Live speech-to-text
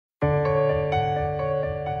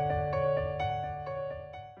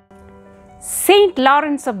Saint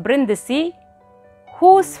Lawrence of Brindisi,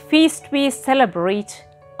 whose feast we celebrate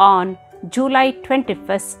on July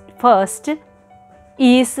 21st,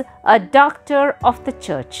 is a doctor of the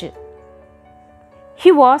Church.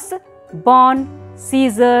 He was born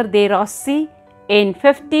Caesar de' Rossi in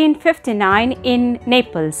 1559 in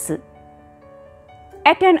Naples.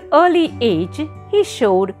 At an early age, he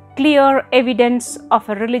showed clear evidence of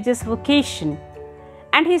a religious vocation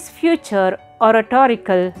and his future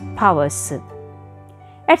oratorical powers.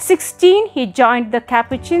 At 16, he joined the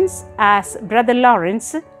Capuchins as Brother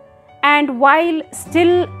Lawrence, and while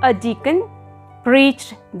still a deacon,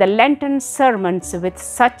 preached the Lenten sermons with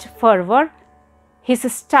such fervor, his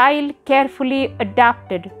style carefully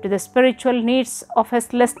adapted to the spiritual needs of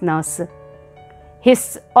his listeners,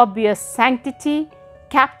 his obvious sanctity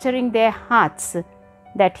capturing their hearts,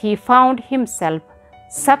 that he found himself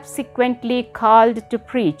subsequently called to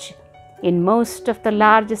preach in most of the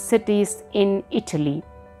large cities in Italy.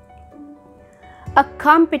 A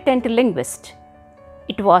competent linguist,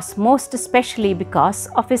 it was most especially because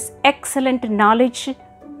of his excellent knowledge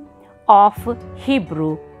of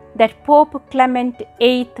Hebrew that Pope Clement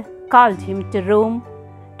VIII called him to Rome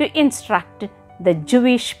to instruct the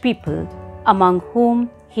Jewish people, among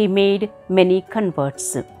whom he made many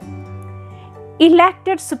converts.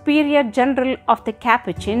 Elected Superior General of the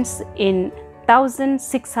Capuchins in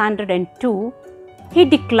 1602, he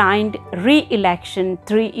declined re-election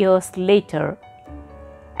 3 years later.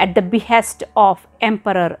 At the behest of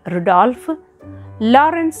Emperor Rudolph,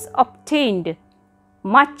 Lawrence obtained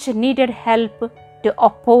much needed help to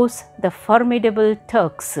oppose the formidable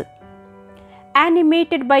Turks.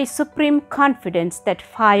 Animated by supreme confidence that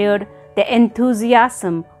fired the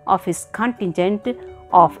enthusiasm of his contingent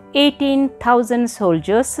of 18,000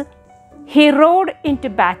 soldiers, he rode into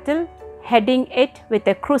battle, heading it with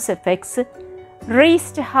a crucifix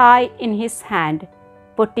raised high in his hand,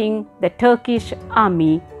 putting the Turkish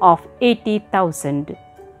army of 80,000.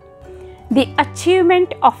 The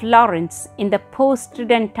achievement of Lawrence in the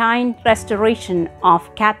post-Tridentine restoration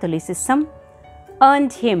of Catholicism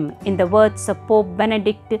earned him, in the words of Pope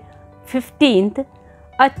Benedict XV,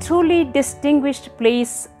 a truly distinguished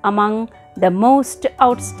place among the most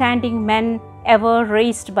outstanding men ever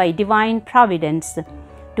raised by divine providence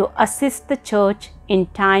to assist the Church in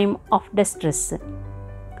time of distress.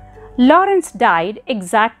 Lawrence died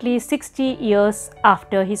exactly 60 years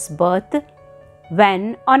after his birth,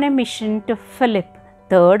 when on a mission to Philip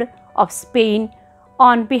III of Spain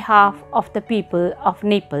on behalf of the people of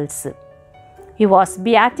Naples. He was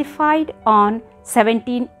beatified on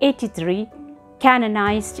 1783,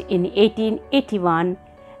 canonized in 1881,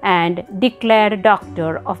 and declared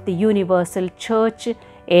Doctor of the Universal Church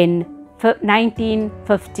in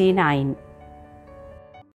 1959.